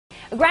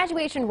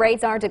Graduation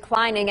rates are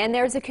declining, and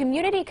there's a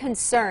community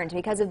concerned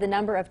because of the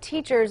number of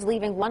teachers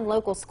leaving one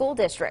local school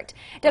district.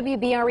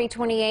 WBRE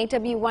 28,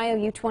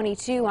 WYOU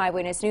 22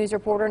 Eyewitness News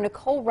reporter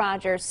Nicole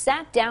Rogers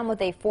sat down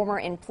with a former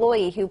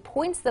employee who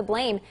points the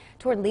blame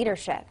toward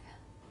leadership.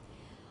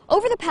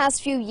 Over the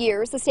past few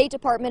years, the State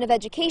Department of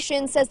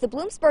Education says the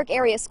Bloomsburg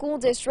area school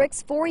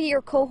district's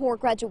four-year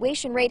cohort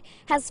graduation rate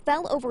has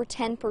fell over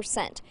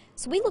 10%.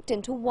 So we looked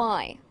into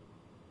why.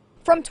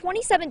 From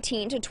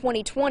 2017 to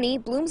 2020,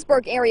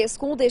 Bloomsburg area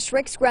school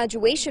district's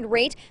graduation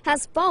rate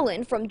has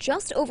fallen from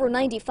just over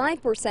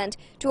 95%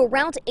 to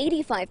around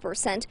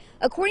 85%,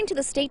 according to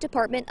the State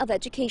Department of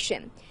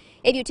Education.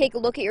 If you take a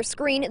look at your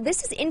screen,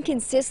 this is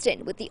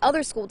inconsistent with the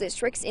other school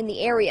districts in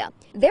the area.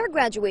 Their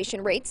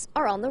graduation rates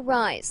are on the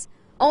rise.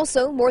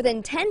 Also, more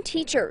than 10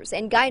 teachers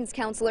and guidance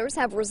counselors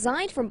have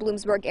resigned from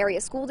Bloomsburg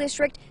area school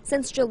district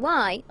since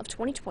July of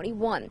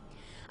 2021.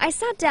 I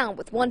sat down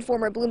with one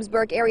former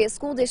Bloomsburg area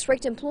school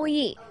district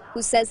employee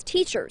who says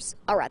teachers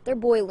are at their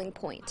boiling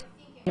point.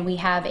 We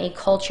have a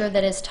culture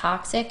that is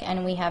toxic,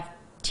 and we have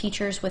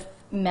teachers with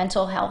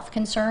mental health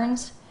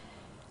concerns,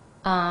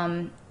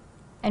 and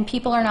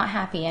people are not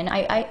happy. And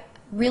I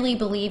really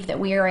believe that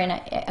we are in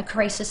a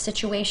crisis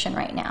situation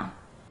right now.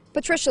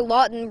 Patricia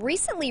Lawton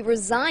recently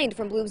resigned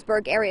from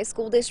Bloomsburg area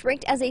school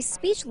district as a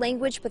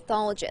speech-language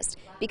pathologist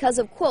because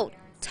of, quote,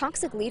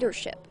 toxic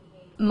leadership.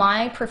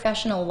 My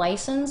professional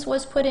license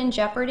was put in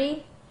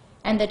jeopardy,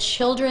 and the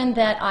children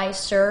that I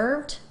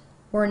served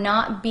were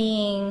not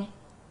being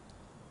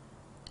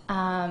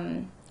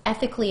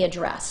ethically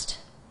addressed,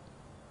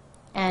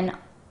 and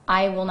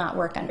I will not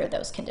work under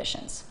those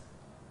conditions.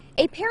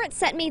 A parent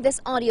sent me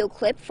this audio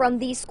clip from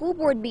the school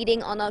board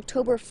meeting on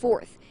October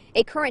 4th.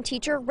 A current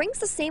teacher rings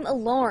the same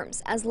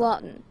alarms as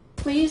Lawton.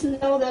 Please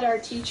know that our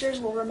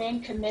teachers will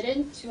remain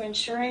committed to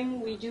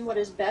ensuring we do what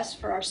is best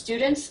for our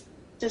students,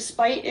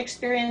 despite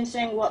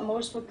experiencing what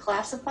most would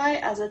classify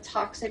as a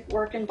toxic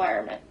work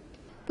environment.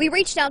 We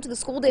reached out to the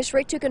school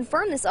district to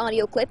confirm this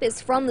audio clip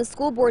is from the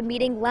school board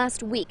meeting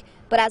last week,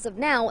 but as of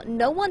now,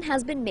 no one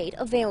has been made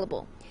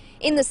available.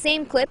 In the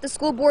same clip, the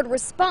school board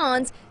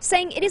responds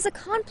saying it is a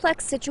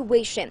complex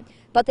situation,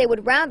 but they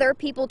would rather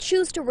people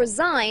choose to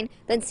resign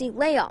than see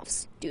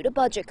layoffs due to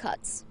budget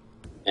cuts.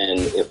 And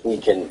if we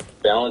can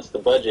balance the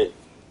budget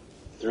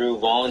through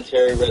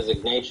voluntary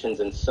resignations,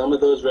 and some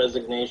of those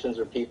resignations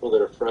are people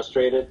that are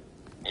frustrated,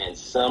 and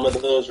some of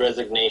those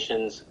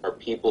resignations are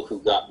people who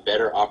got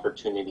better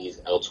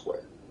opportunities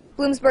elsewhere.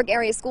 Bloomsburg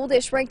area school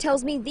district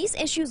tells me these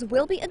issues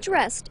will be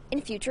addressed in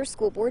future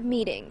school board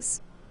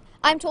meetings.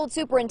 I'm told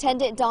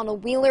Superintendent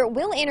Donald Wheeler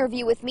will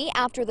interview with me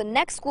after the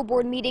next school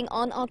board meeting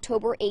on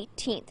October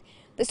 18th.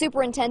 The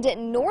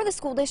superintendent nor the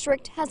school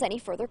district has any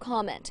further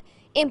comment.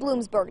 In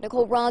Bloomsburg,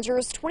 Nicole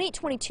Rogers,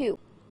 2022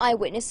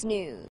 Eyewitness News.